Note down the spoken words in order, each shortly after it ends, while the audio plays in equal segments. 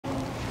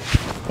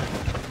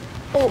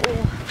Oh.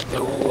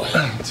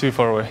 Too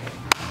far away.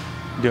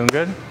 Doing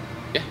good?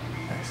 Yeah.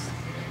 Nice.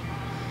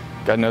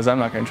 God knows I'm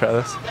not gonna try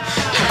this.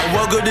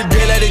 Woke up the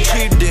day like a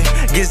cheap day.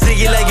 Get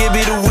sticky like it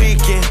be the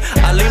weekend.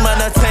 I leave my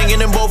nuts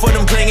hanging and both of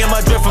them clinging.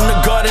 My drip from the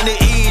garden to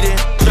Eden.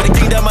 Try to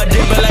think that my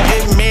dick but like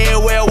it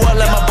man. Where I walk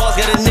like my boss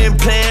got an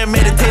implant.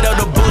 Meditate on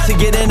the boots and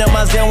get into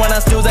my zen. When I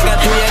snooze, I got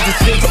 3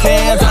 extra 6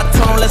 hands. I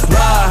told 'em let's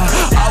ride.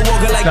 I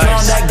woke up like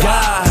on that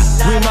guy.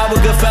 We mob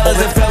with good fellas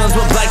and felons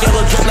with black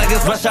yellow drip like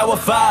it's rush hour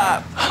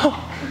 5.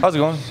 How's it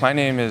going? My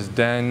name is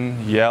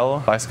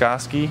Danielle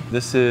Vyskoski.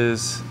 This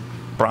is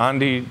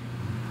Brandy.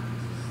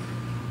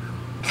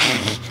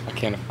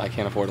 I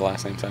can't afford the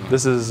last name. So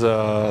This is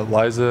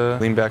Liza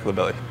Lean Back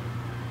Labelli.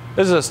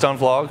 This is a stunt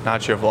vlog,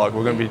 not cheer vlog.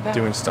 We're gonna be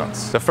doing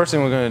stunts. The first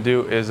thing we're gonna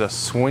do is a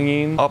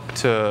swinging up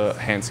to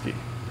hand ski.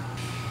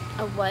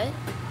 A what?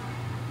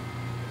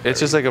 It's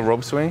just like a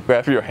rope swing.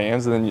 Grab your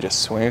hands and then you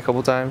just swing a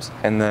couple times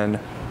and then.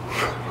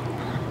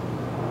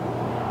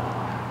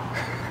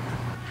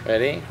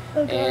 ready?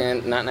 Okay.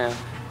 And not now.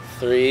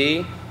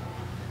 3,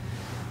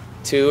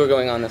 2. We're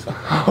going on this one.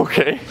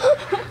 Okay.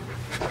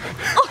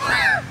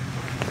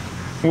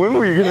 When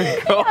were you gonna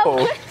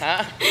go?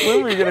 Huh?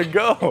 When were you gonna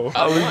go?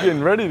 I was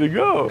getting ready to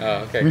go. Oh,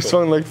 okay. We cool.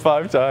 swung like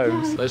 5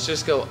 times. Let's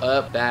just go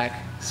up,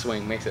 back,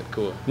 swing. Makes it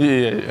cool.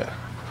 Yeah.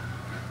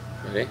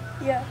 Ready?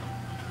 Yeah.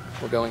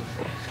 We're going.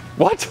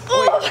 What?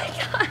 Oh my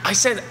god. I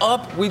said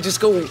up. We just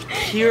go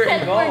here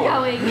and go. We're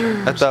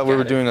going. I thought we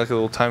were doing like a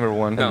little timer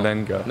one and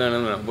then go.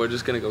 No. We're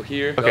just gonna go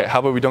here. Okay, go. how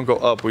about we don't go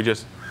up? We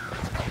just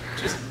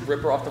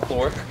rip her off the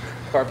floor.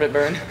 Carpet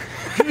burn.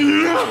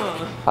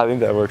 I think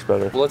that works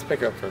better. Well, let's pick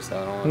her up first. I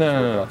don't want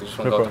No. to just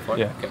want to go off the floor.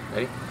 Yeah. Okay,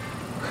 ready?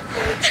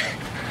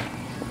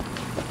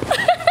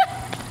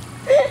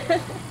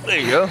 There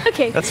you go.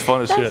 Okay. That's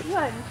fun as shit.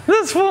 Fun.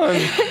 That's fun.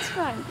 It's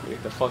fun.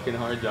 Make the fucking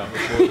hard job.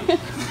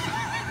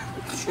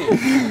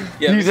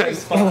 Yeah, You this guys-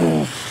 is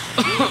fun.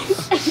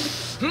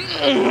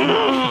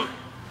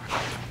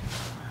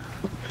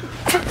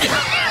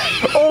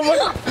 Oh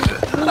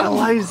my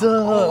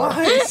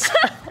Eliza.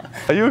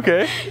 Are you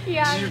okay?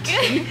 Yeah, I'm You good.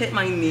 hit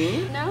my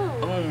knee? No.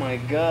 Oh my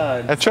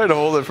god. I tried to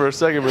hold it for a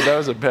second, but that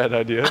was a bad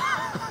idea.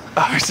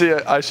 Obviously,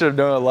 I should have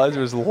known Eliza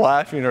was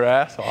laughing her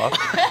ass off.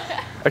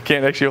 I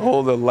can't actually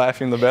hold a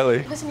laughing the belly.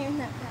 It wasn't even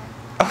that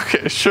bad.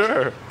 Okay,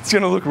 sure. It's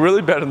gonna look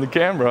really bad on the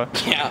camera.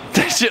 Yeah.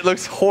 That shit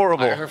looks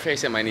horrible. Her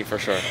face hit my knee for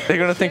sure. They're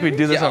gonna think we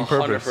do this Yeah, on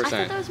purpose. 100%. I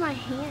thought that was my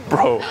hand.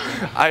 Bro,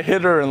 I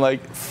hit her in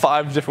like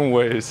 5 different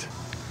ways.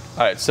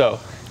 All right, so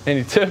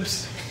any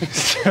tips?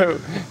 so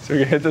we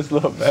can hit this a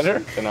little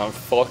better? And I'm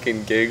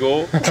fucking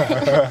giggle.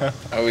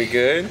 Are we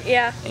good?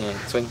 Yeah. And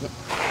swing.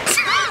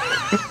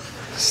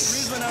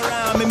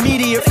 I'm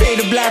immediate fade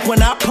to black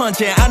when I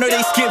punch it. I know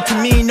they skip to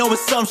me, no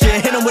assumption.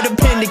 Hit them with a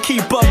pen to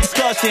keep up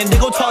discussion. They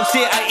go talk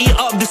shit, I eat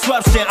up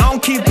disruption. I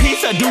don't keep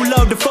peace, I do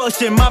love the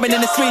function. Mobbing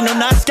in the street, no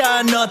not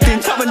sky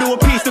nothing. Chopping to a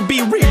piece to be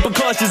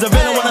repercussions. If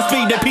anyone I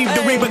speak, they peep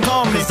the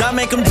repercussions. I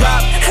make them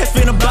drop, head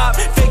spin a bop.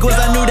 Fake ones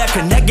I knew that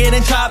connect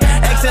getting chopped.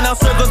 Xing out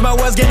circles, my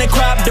words getting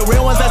cropped. The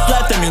real ones that's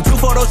left them in 2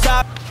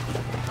 Photoshop.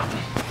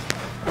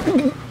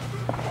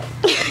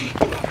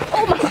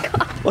 Oh my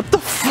god. What the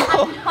fuck?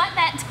 I'm not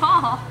that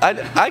tall.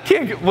 I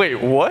can't, wait,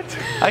 what?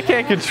 I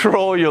can't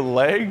control your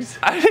legs?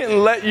 I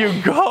didn't let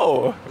you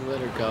go. Let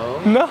her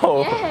go.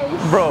 No.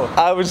 Yes. Bro,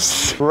 I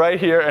was right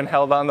here and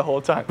held on the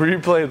whole time.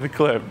 Replay the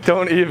clip.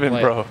 Don't even,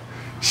 Wait. bro.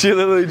 She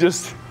literally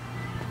just,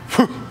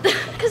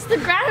 Because the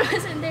ground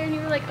wasn't there and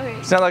you were like, okay.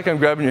 it's not like I'm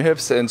grabbing your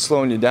hips and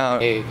slowing you down.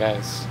 Hey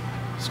guys,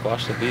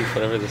 squash the beef,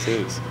 whatever this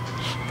is.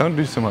 Don't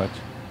do so much.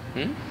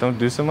 Don't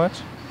do so much?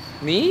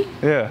 Me?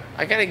 Yeah.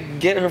 I gotta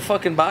get her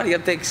fucking body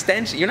up to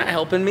extension. You're not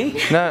helping me.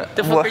 Nah,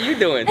 The fuck are you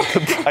doing?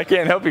 I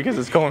can't help you because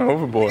it's going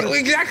overboard.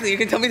 Exactly. You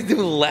can tell me to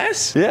do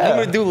less? Yeah. You want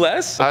me to do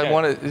less? I Okay.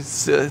 want to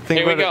think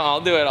Here we about go. it.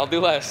 I'll do it. I'll do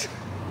less.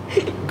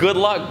 Good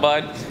luck,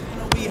 bud.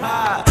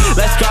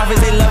 Let's drop it,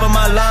 they loving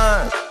my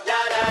line.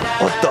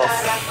 What the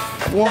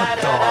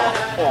What the?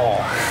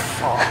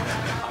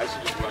 I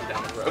should just run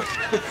down the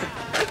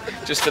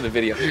road. Just for the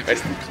video.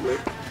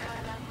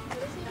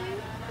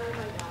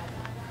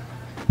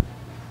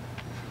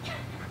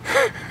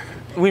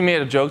 We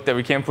made a joke that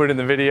we can't put in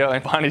the video,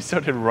 and Bonnie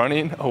started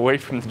running away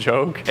from the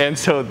joke, and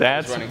so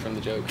that's running from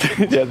the joke.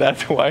 yeah,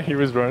 that's why he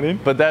was running.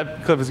 But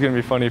that clip is gonna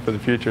be funny for the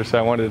future, so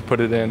I wanted to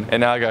put it in,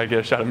 and now I gotta get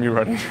a shot of me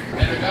running.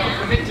 There we go.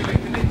 Commit to it.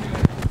 Commit to it.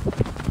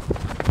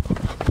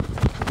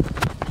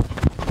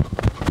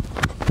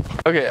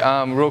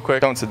 Okay, real quick,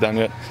 don't sit down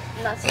yet.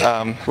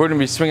 We're gonna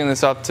be swinging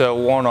this up to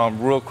one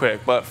arm real quick,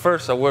 but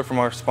first a word from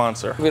our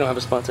sponsor. We don't have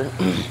a sponsor.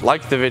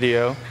 Like the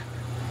video.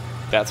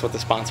 That's what the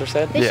sponsor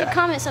said? They Yeah. should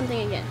comment something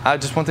again.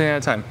 Just one thing at a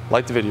time.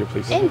 Like the video,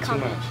 please. In Too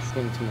comments. much.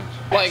 Too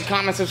much. Like,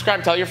 comment,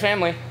 subscribe, tell your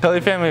family. Tell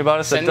your family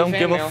about us that Send don't me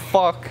give fan a mail.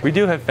 fuck. We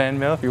do have fan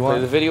mail if you Play the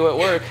want. video at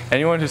work.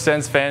 Anyone who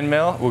sends fan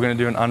mail, we're gonna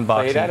do an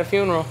Play it at a unboxing.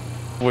 funeral.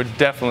 We're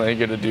definitely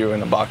gonna do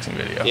an unboxing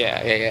video.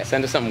 Yeah.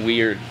 Send us something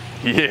weird.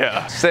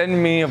 Yeah. Send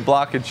me a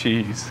block of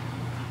cheese.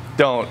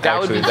 Don't. That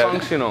actually. would be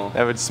functional.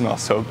 That would smell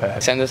so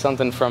bad. Send us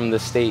something from the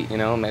state, you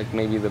know,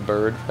 maybe the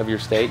bird of your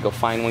state. Go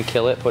find one,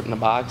 kill it, put it in a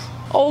box.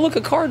 Oh, look,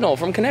 a cardinal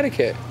from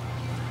Connecticut.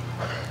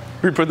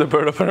 We put the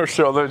bird up on our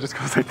shoulder, it just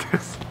goes like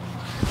this.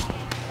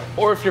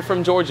 Or if you're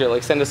from Georgia,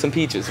 like send us some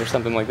peaches or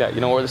something like that,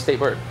 you know, or the state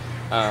bird.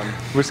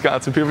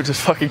 Wisconsin people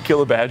just fucking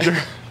kill a badger.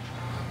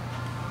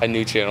 A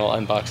new channel,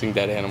 unboxing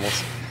dead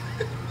animals.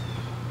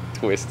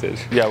 Twisted.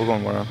 Yeah, we're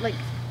going more on. Like,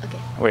 okay.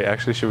 Wait,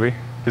 actually, should we?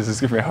 Because this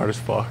is gonna be hard as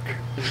fuck.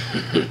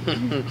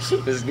 This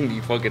is gonna be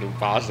fucking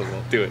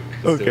impossible. Do it.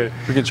 Let's do Okay, it.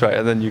 we can try it,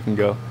 and then you can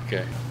go.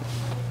 Okay.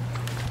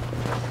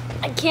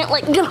 I can't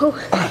let go.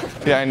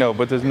 Yeah, I know,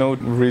 but there's no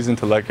reason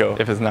to let go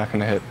if it's not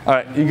gonna hit. All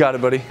right, you got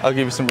it, buddy. I'll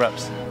give you some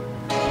reps.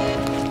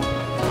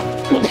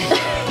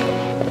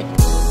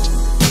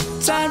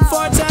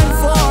 10-4,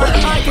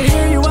 10-4. I can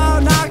hear you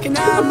out knocking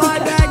at my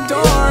back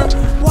door.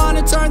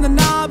 Wanna turn the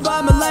knob,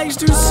 but my legs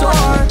too sore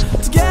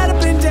to get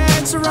up and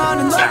dance around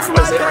and look for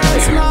my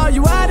pants. Now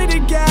you at it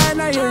again.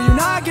 I hear you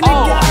knocking again.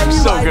 I'm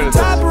so like good at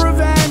type of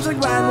revenge. Like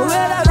when will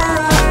it ever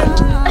end?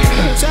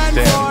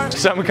 10-4.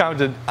 Someone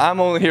commented, I'm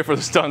only here for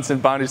the stunts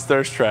and Bonnie's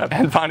thirst trap.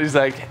 And Bonnie's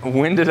like,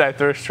 when did I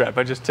thirst trap?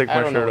 I just took my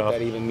I don't know shirt what off.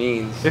 that even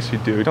means. Yes, you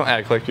do. Don't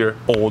act like you're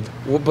old.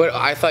 Well, but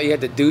I thought you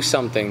had to do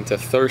something to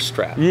thirst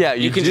trap. Yeah,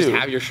 you can do. just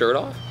have your shirt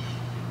off?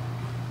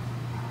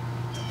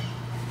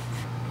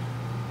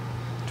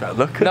 Do I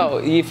look good? No,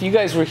 if you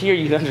guys were here,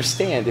 you'd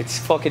understand. It's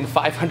fucking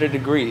 500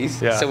 degrees,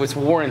 Yeah. so it's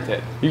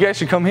warranted. You guys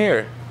should come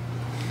here.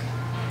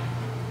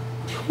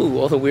 Ooh,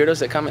 all the weirdos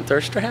that come in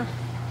thirst trap?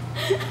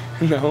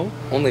 No,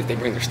 only if they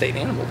bring their state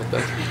animal with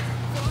them.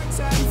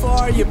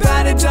 10-4, you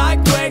better die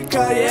quick,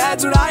 cause yeah,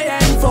 that's what I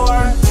aim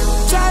for.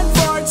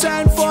 10-4,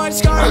 10-4,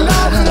 scarring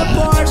off in the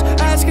Porsche.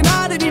 Asking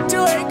how did you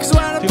do it, cause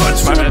when I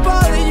push you a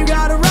bullet, you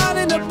got a round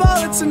in the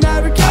bullets and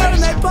never count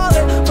and they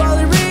bullet.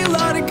 Fully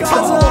reloaded,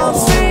 cause I'm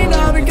seen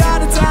up and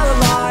gotta tell a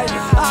lie.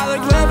 I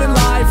like living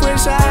life,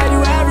 wish I had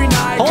you every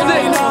night. Hold God,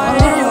 it. you know I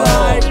hear you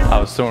like. I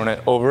was throwing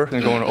it over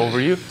and going over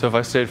you, so if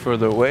I stayed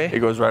further away, it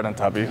goes right on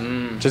top of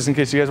you. Just in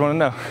case you guys want to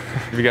know.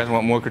 If you guys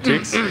want more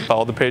critiques,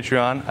 follow the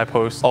Patreon. I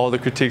post all the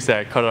critiques that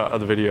I cut out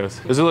of the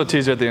videos. There's a little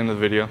teaser at the end of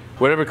the video.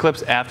 Whatever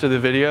clip's after the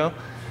video,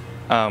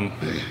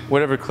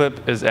 whatever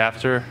clip is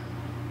after.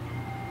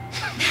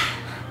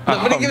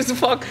 Nobody gives a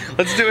fuck.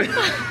 Let's do it. I'm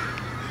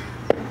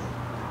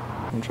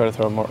gonna try to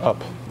throw it more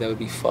up. That would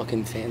be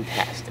fucking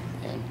fantastic,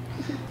 man.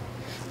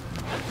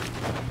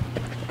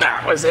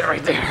 That was it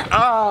right there.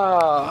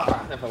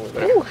 Ah! That felt way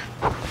better.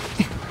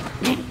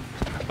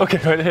 Okay,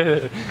 right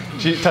here.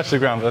 She touched the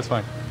ground, but that's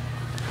fine.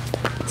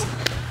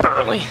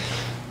 Early.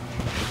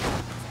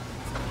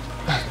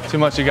 Too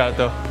much, you got it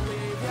though.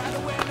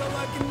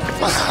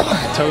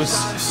 Toes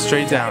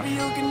straight down.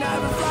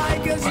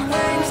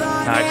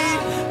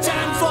 Nice.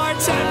 10-4,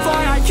 10-4,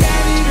 I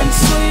can't even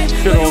sleep.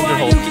 Good hold, good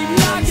hold. Keep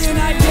knocking,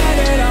 I get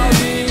it, I'll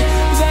be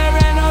there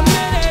in a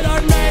minute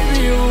or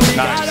maybe a week.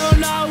 Nice. I don't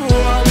know who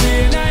I'll be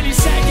in any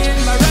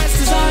second. My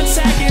rest is on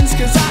seconds,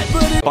 cause I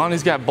put it.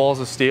 Bonnie's got balls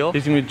of steel.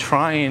 He's gonna be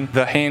trying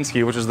the hand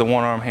ski, which is the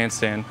one-arm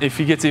handstand. If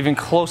he gets even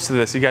close to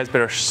this, you guys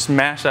better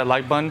smash that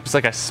like button, just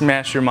like I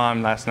smashed your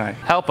mom last night.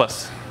 Help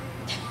us.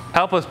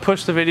 Help us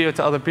push the video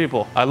to other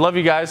people. I love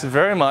you guys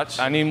very much.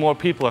 I need more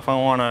people if I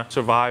wanna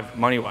survive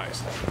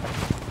money-wise.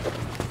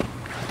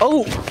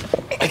 Oh,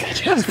 I got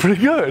you. that's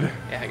pretty good.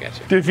 Yeah, I got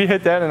you. Dude, if you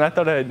hit that and I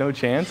thought I had no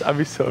chance, I'd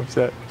be so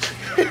upset.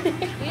 You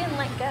didn't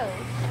let go.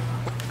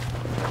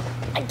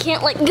 I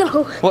can't let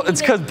go. Well,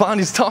 it's because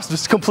Bonnie's toss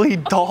was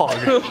complete dog.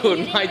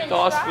 Dude, my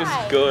toss was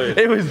good.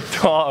 It was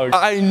dog.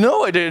 I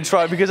know I didn't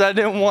try because I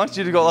didn't want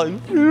you to go like.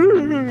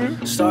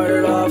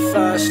 Started off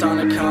fast on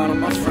account of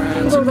my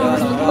friends. I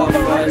got off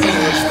right,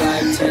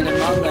 back 10 in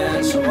my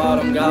land, so I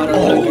don't gotta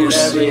look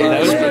at every That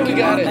was you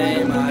got it.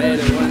 name. I hate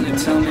it when they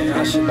tell me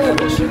I should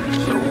never change.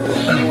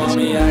 They want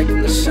me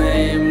acting the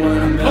same when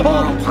I'm in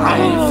my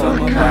plane. Feel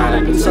my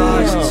body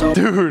toxic, so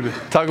Dude,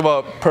 talk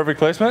about perfect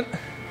placement.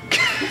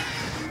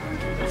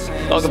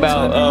 Talk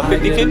about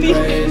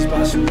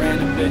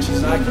 50-50.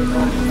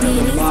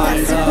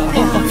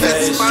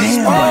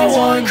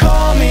 Someone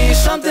call me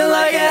something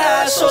like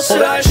an asshole.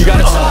 Said I should You got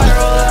it.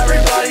 spiral.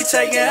 Everybody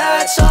taking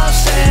hats off,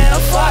 staying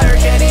on fire.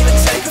 Can't even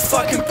take a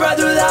fucking breath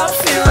without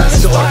feeling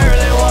inspired.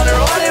 They wonder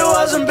what it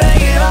was I'm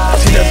banging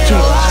off. Being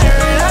a liar,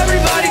 and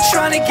everybody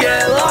trying to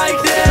get like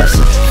this.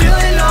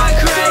 Feeling not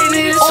great,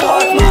 need to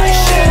talk my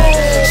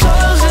shit.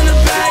 Solos in the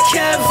back,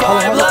 can't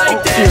vibe like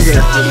this.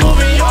 Stop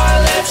moving your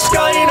lips,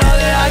 girl, you know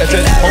that I That's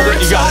can it. Hold never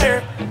it. You got retire.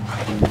 it.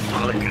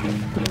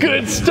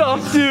 Good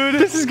stuff, dude.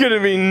 This is gonna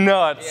be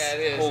nuts. Yeah, it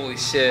is. Holy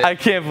shit. I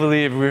can't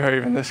believe we were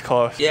even this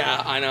close.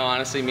 Yeah, I know,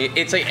 honestly,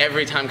 it's like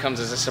every time comes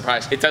as a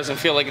surprise. It doesn't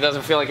feel like it, and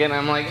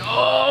I'm like,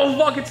 oh,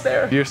 fuck, it's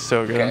there. You're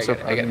so good. Okay, I'm so I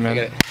proud of get you, it, I man.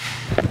 get it.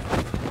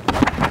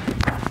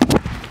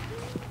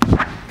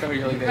 Come here,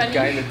 you're like that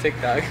guy in the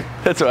TikTok.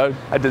 That's why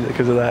I did it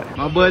because of that.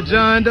 My boy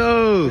John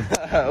Doe.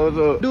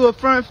 Do a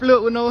front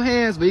flip with no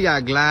hands, but you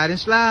gotta glide and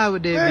slide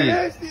with that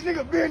bitch. This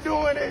nigga been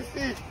doing that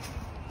shit.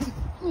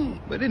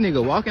 But this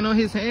nigga walking on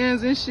his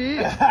hands and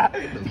shit.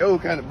 Yo,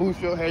 kind of boost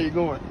your, how you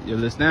going? Your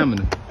little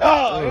stamina.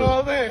 Oh, you know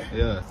what I'm saying?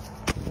 Yeah.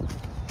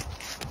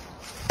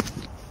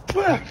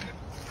 Well,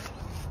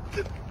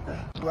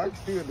 I can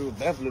still do a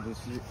backflip and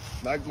shit.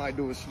 I might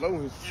do it slow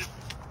and shit.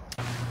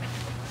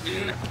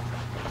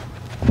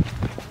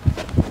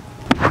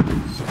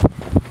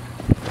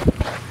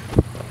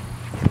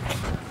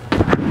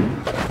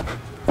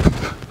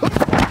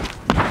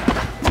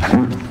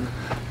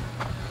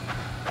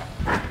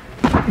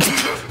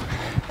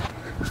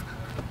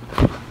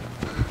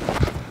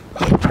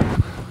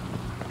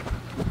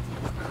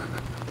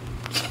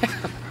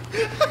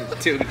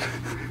 Dude,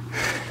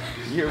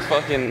 you're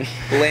fucking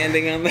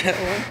landing on that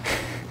one.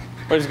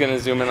 We're just gonna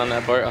zoom in on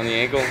that part, on the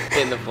ankle,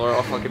 hitting the floor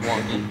all fucking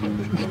wonky.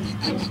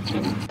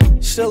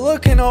 Still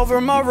looking over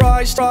my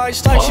right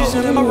thighs, like she's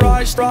in my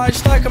right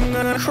thighs, like I'm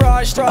gonna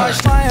cry,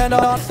 my hand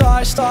on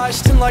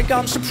thighs, and like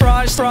I'm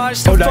surprised, fuck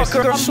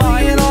her, I'm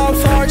swinging off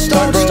hard,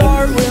 start,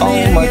 really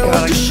hanging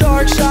with the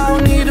sharks. I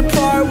don't need a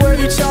part where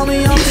you tell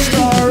me I'm the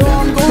star. Oh,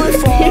 I'm going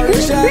far,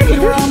 exactly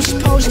where I'm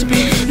supposed to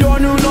be. Your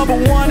new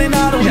 #1 and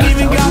I don't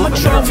even got my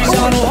trophies.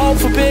 I don't hope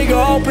for bigger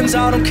opens,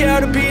 I don't care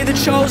to be the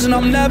chosen.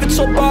 I'm never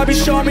told Bobby,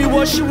 show me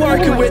what she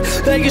working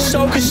with. They get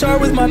so concerned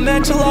with my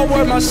mental, I'll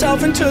work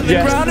myself into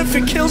the ground. If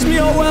it kills me,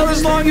 oh well,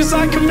 as long as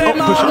I commit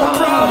my own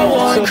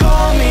problem.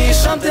 Call me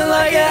something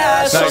like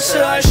asshole,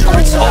 said I should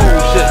retire.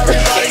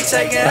 Everybody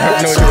taking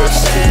hats off,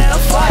 stand on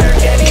fire.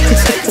 Can't even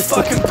take a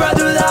fucking breath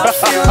without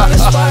feeling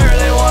inspired.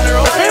 They wonder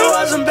why I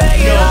wasn't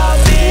begging off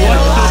being a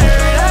liar.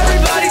 And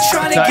everybody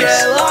trying to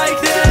get like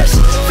this,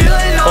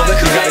 feeling all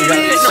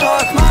crazy to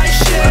talk my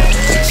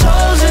shit.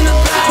 Souls in the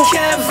back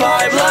can't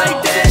vibe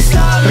like this.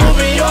 Stop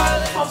moving your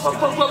lips.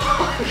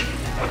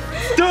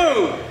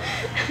 Dude!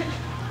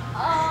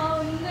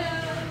 Oh no.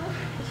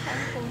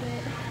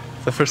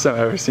 It's the first time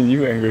I've ever seen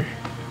you angry.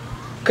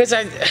 Cause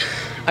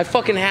I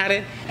fucking had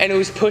it, and it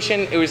was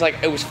pushing, it was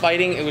like, it was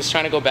fighting, it was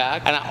trying to go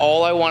back, and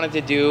all I wanted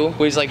to do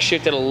was like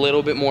shift it a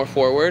little bit more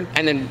forward,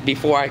 and then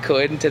before I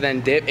could, to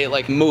then dip, it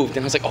like moved,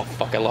 and I was like, oh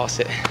fuck, I lost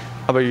it.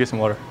 How about you get some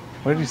water?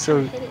 What did you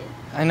so?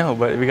 I know,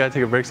 but we gotta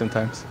take a break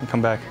sometimes and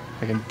come back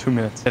like in 2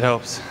 minutes. It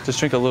helps. Just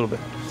drink a little bit.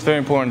 It's very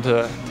important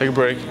to take a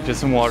break, get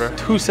some water.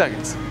 2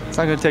 seconds. It's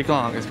not gonna take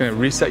long. It's gonna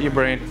reset your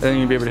brain, and then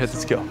you'll be able to hit the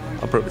skill.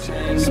 I'll prove it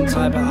to you. Some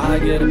type of I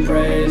get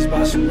appraised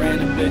by some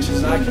random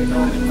bitches. I can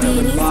only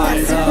really buy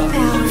it up.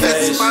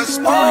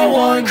 No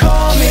one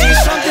call me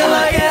something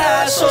like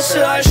asshole,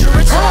 said I should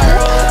retire.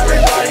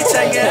 Everybody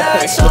taking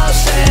hats off,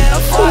 stand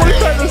on fire.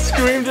 What kind of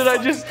scream did I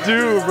just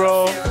do,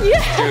 bro?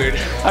 Yeah. Dude,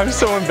 I'm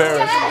so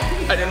embarrassed.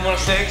 I didn't want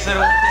to say it because I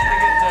don't want to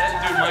get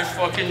that. Dude, my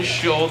fucking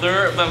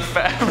shoulder, the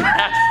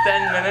last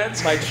 10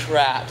 minutes, my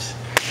traps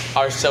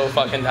are so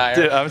fucking tired.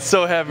 Dude, I'm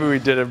so happy we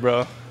did it,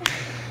 bro.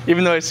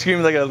 Even though I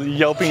screamed like a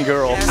yelping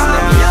girl.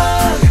 I'm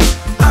young,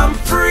 I'm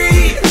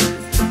free.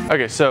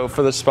 Okay, so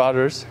for the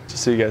spotters,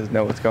 just so you guys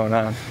know what's going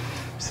on,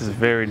 this is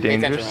very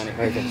dangerous.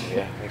 Pay attention,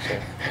 yeah, make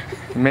sure.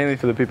 Mainly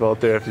for the people out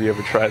there if you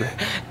ever tried it.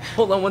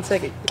 Hold on 1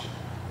 second.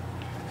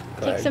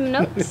 Take some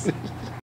notes.